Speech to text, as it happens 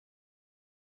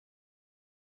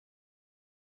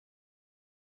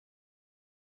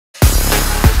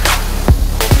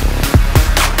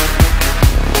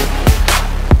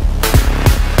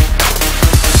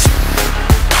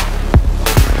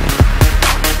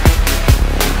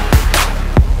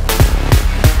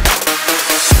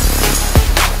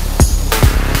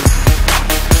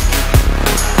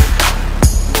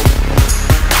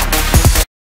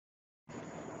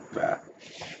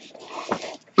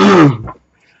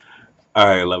All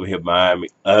right, Love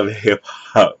and Hip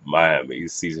Hop Miami,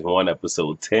 season one,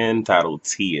 episode 10, titled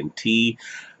TNT,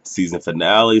 season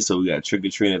finale. So we got Trick or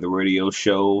Treat at the radio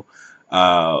show.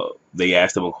 They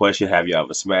asked them a question: Have you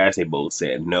ever smashed? They both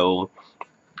said no.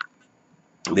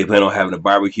 They plan on having a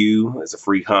barbecue. It's a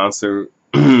free concert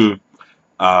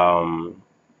um,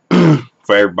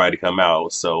 for everybody to come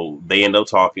out. So they end up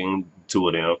talking, two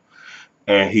of them.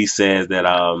 And he says that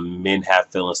men have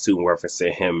feelings too, in reference to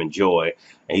him and Joy.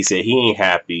 And he said he ain't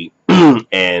happy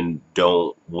and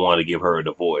don't want to give her a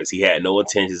divorce. He had no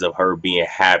intentions of her being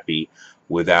happy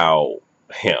without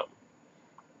him.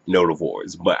 No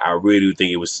divorce. But I really do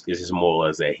think it's just more or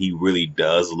less that he really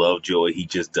does love Joy. He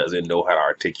just doesn't know how to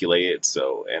articulate it.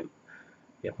 So, and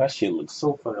yeah, my shit looks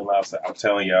so fucking loud. So I'm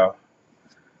telling y'all,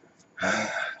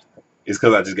 it's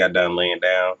because I just got done laying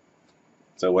down.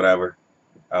 So whatever.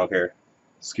 I don't care.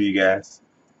 Screw you guys.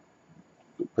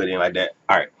 Put it in like that.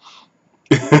 All right.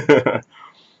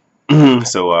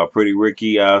 So Pretty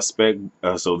Ricky, Spec,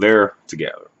 so they're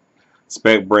together.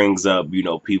 Spec brings up,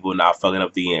 people not fucking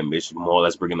up the image, more or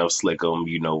less bringing up Slickum,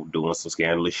 doing some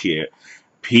scandalous shit.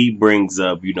 Pete brings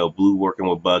up, Blue working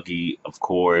with Bucky. Of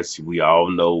course, we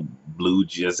all know Blue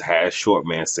just has short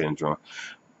man syndrome,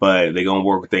 but they're gonna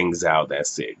work things out.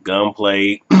 That's it.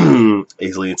 Gunplay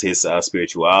is leading to his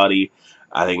spirituality.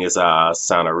 I think it's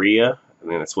Santeria. I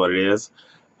think that's what it is.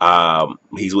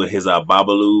 He's with his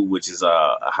Babalu, which is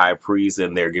a high priest,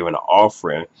 and they're giving an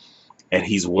offering, and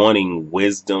he's wanting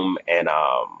wisdom and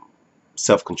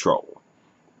self control.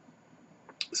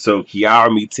 So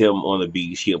Kiara meets him on the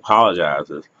beach. She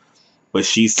apologizes, but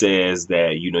she says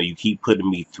that you keep putting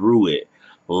me through it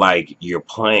like you're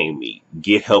playing me.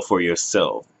 Get help for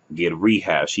yourself. Get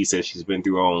rehab. She says she's been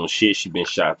through her own shit. She's been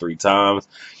shot 3 times.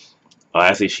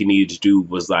 Last thing she needed to do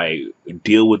was like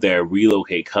deal with that,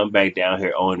 relocate, come back down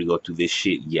here only to go through this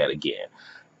shit yet again.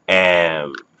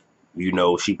 And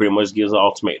she pretty much gives an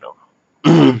ultimatum.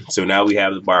 So now we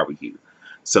have the barbecue.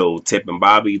 So Tip and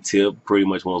Bobby, Tip pretty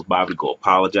much wants Bobby to go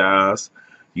apologize.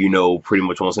 Pretty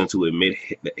much wants him to admit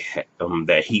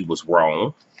that he was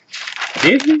wrong.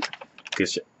 Did he?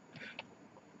 Because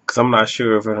I'm not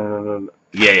sure if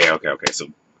yeah, okay. So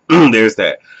there's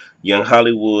that. Young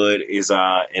Hollywood is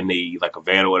in the like a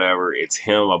van or whatever. It's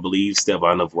him, I believe.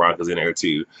 Stefan of Veronica's in there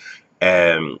too,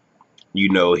 and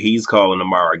he's calling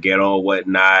Amara ghetto or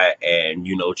whatnot, and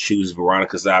choose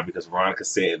Veronica's side because Veronica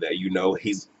said that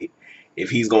if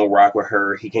he's gonna rock with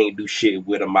her, he can't do shit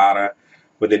with Amara.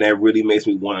 But then that really makes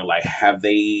me wonder, like, have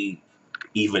they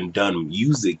even done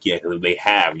music yet? Because if they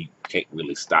have, you can't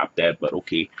really stop that. But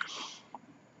okay.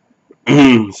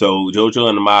 So Jojo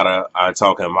and Amara are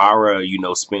talking. Amara,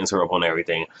 spins her up on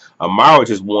everything. Amara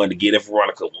just wanted to get at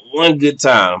Veronica one good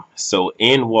time. So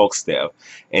in walks Steph,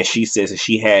 and she says that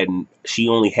she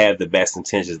only had the best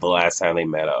intentions the last time they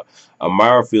met up.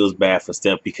 Amara feels bad for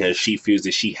Steph because she feels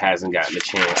that she hasn't gotten a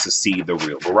chance to see the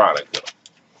real Veronica.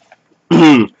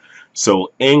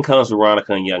 So in comes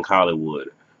Veronica and Young Hollywood.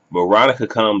 Veronica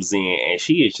comes in and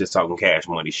she is just talking cash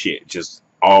money shit, just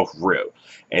off rip.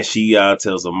 And she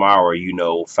tells Amara,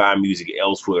 find music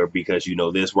elsewhere because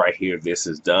this right here, this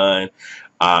is done.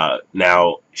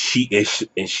 Now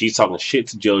she's talking shit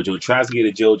to JoJo, tries to get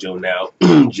at JoJo. Now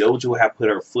JoJo had put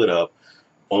her foot up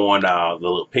on the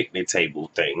little picnic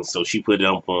table thing, so she put it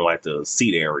up on like the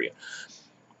seat area.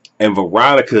 And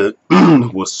Veronica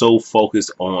was so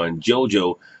focused on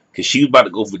JoJo because she was about to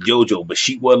go for JoJo, but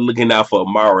she wasn't looking out for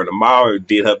Amara. And Amara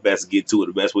did her best to get to it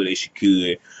the best way that she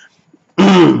could.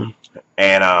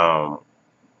 And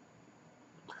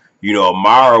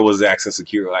Amara was asking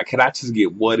security, like, can I just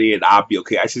get one in? I'll be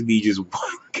okay. I just need just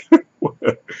one.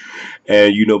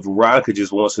 And Veronica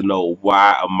just wants to know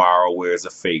why Amara wears a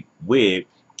fake wig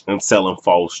and selling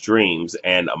false dreams.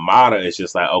 And Amara is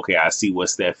just like, okay, I see what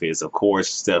Steph is. Of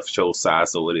course, Steph shows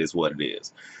size, so it is what it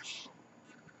is.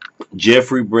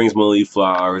 Jeffrey brings Malik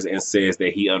flowers and says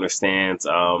that he understands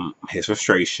his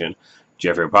frustration.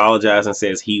 Jeffrey apologizes and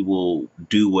says he will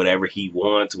do whatever he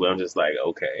wants. Well, I'm just like,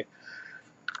 okay.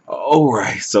 All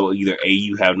right. So either A,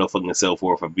 you have no fucking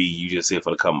self-worth, or B, you just here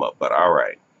for the come up. But all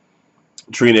right.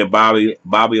 Trina and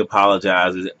Bobby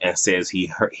apologizes and says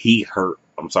he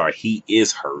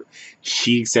is hurt.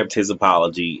 She accepts his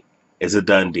apology. It's a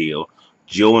done deal.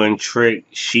 Joe and Trick,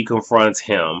 she confronts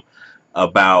him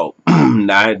about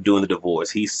not doing the divorce.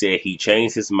 He said he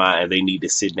changed his mind and they need to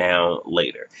sit down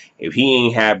later. If he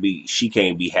ain't happy, she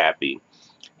can't be happy.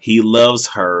 He loves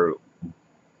her,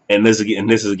 and this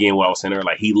is again what I was saying earlier,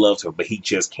 like he loves her, but he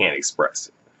just can't express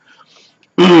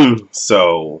it.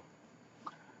 So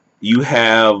you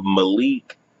have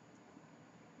Malik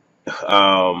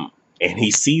and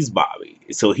he sees Bobby.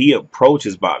 So he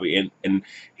approaches Bobby, and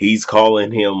he's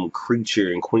calling him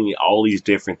creature and queen, all these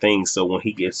different things. So when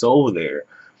he gets over there,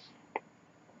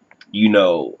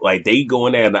 like they go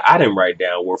in there, and I didn't write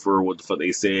down word for word what the fuck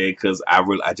they said because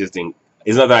I just didn't.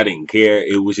 It's not that I didn't care.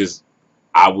 It was just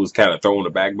I was kind of thrown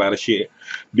aback by the shit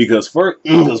because first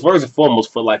and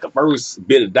foremost, for like the first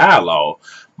bit of dialogue,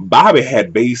 Bobby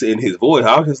had bass in his voice.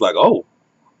 I was just like, oh,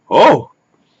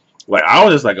 like I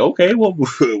was just like, okay, well,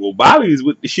 well, Bobby's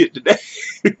with the shit today,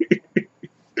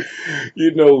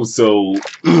 So,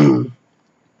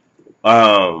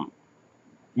 um,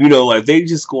 like they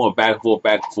just going back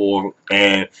and forth,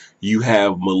 and you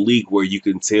have Malik where you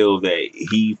can tell that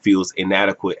he feels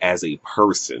inadequate as a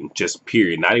person, just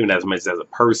period, not even as much as a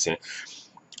person,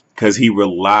 because he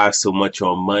relies so much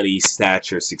on money,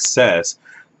 stature, success,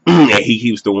 and he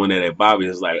keeps throwing that at Bobby.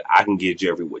 It's like, I can get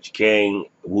Jeffrey what you can,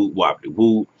 whoop wop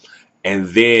whoop, and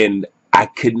then I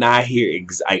could not hear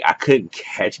I couldn't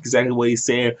catch exactly what he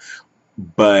said,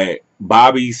 but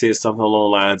Bobby said something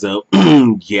along the lines of,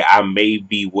 yeah, I may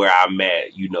be where I'm at,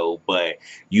 but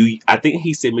I think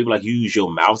he said maybe like you use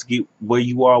your mouth to get where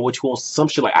you are, what you want, some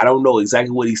shit like, I don't know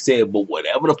exactly what he said, but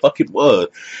whatever the fuck it was,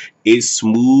 it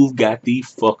smooth got the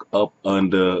fuck up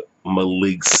under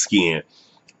Malik's skin.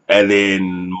 And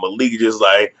then Malik just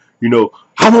like,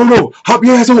 I don't know, hop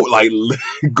your ass on, like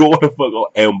going the fuck on.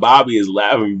 And Bobby is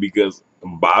laughing because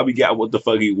Bobby got what the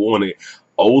fuck he wanted.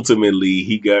 Ultimately,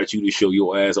 he got you to show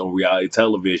your ass on reality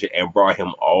television and brought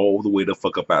him all the way the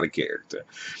fuck up out of character.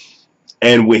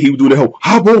 And when he was doing the whole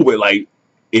hop over, like,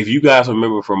 if you guys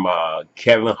remember from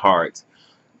Kevin Hart,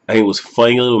 I think it was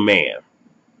Funny Little Man,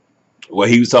 where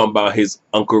he was talking about his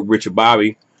Uncle Richard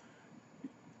Bobby,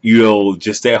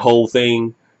 just that whole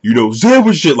thing,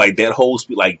 Zebra shit, like that whole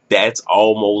speech, like that's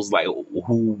almost like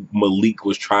who Malik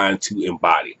was trying to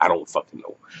embody. I don't fucking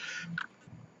know.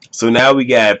 So now we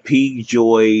got P,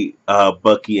 Joy,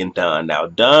 Bucky, and Don. Now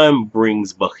Don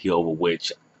brings Bucky over,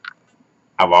 which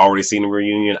I've already seen the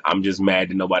reunion. I'm just mad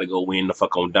that nobody go win the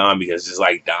fuck on Don because it's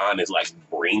like Don is like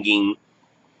bringing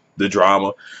the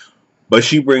drama. But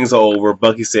she brings her over.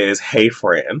 Bucky says, "Hey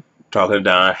friend," talking to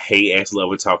Don. "Hey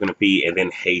ex-lover," talking to P, and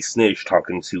then "Hey snitch,"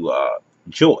 talking to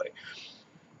Joy.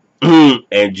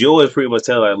 And Joy is pretty much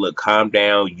telling her, look, calm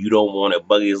down, you don't want it.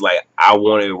 Bucky is like, I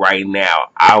want it right now.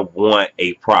 I want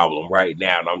a problem right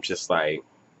now. And I'm just like,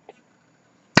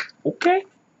 okay,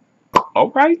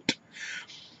 all right.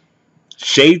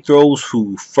 Shay throws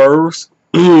who first.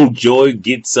 Joy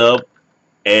gets up,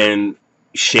 and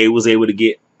Shay was able to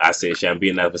get, I said Shay, I'm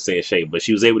being nice for saying Shay, but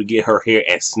she was able to get her hair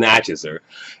and snatches her.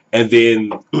 And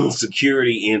then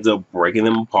security ends up breaking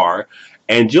them apart.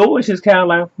 And Joy is just kind of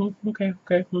like, okay,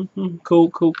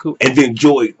 cool. And then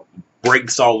Joy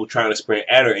breaks off trying to sprint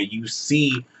at her, and you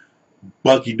see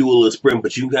Bucky do a little sprint,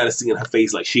 but you kind of see in her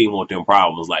face like she didn't want them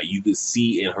problems. Like you could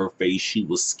see in her face she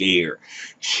was scared.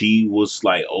 She was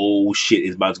like, oh shit,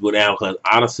 it's about to go down. Because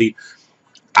honestly,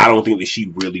 I don't think that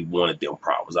she really wanted them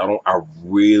problems. I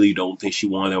really don't think she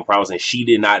wanted them problems, and she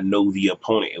did not know the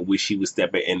opponent in which she was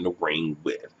stepping in the ring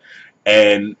with.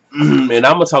 And I'm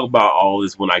gonna talk about all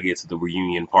this when I get to the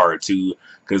reunion part too,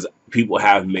 because people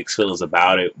have mixed feelings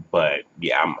about it. But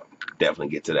yeah, I'm definitely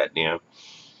get to that then.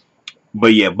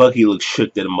 But yeah, Bucky looks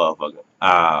shook to the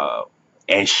motherfucker.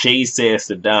 And Shay says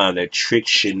to Don that Trick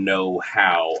should know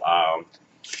how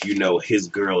his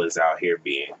girl is out here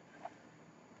being.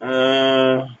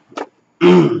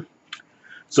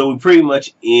 So we pretty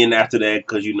much end after that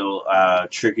because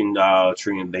Trick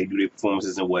and they do their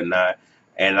performances and whatnot.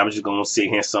 And I'm just gonna sit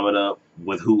here and sum it up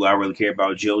with who I really care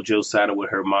about. JoJo sided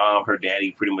with her mom. Her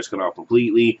daddy pretty much cut off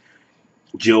completely.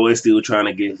 Joe is still trying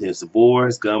to get his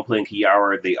divorce. Gunplay and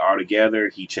Kiara, they are together.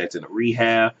 He checked in a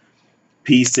rehab.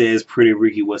 P says Pretty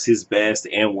Ricky was his best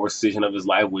and worst decision of his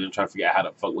life. William trying to figure out how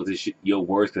the fuck was this shit your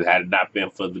worst, because had it not been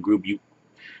for the group, you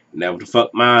never the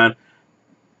fuck mine.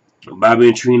 Bobby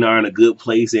and Trina are in a good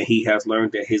place, and he has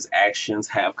learned that his actions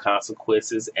have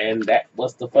consequences, and that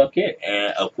was the fuck it.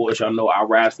 And of course, y'all know I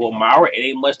ride for Mara. It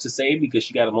ain't much to say because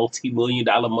she got a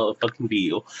multi-million-dollar motherfucking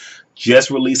deal. Just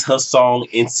released her song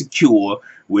Insecure,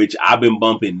 which I've been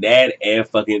bumping that and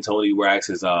fucking Tony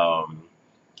Braxton's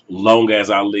Long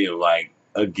As I Live. Like,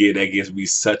 again, that gives me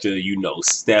such a,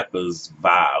 steppers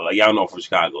vibe. Like, y'all know from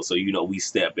Chicago, so we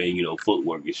step in,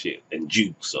 footwork and shit and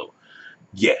juke. So,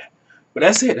 yeah. But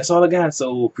that's it. That's all I got.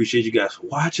 So appreciate you guys for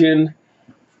watching.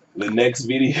 The next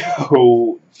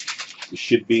video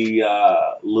should be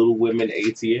Little Women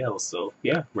ATL. So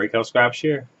yeah, break out, subscribe,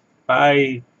 share.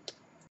 Bye.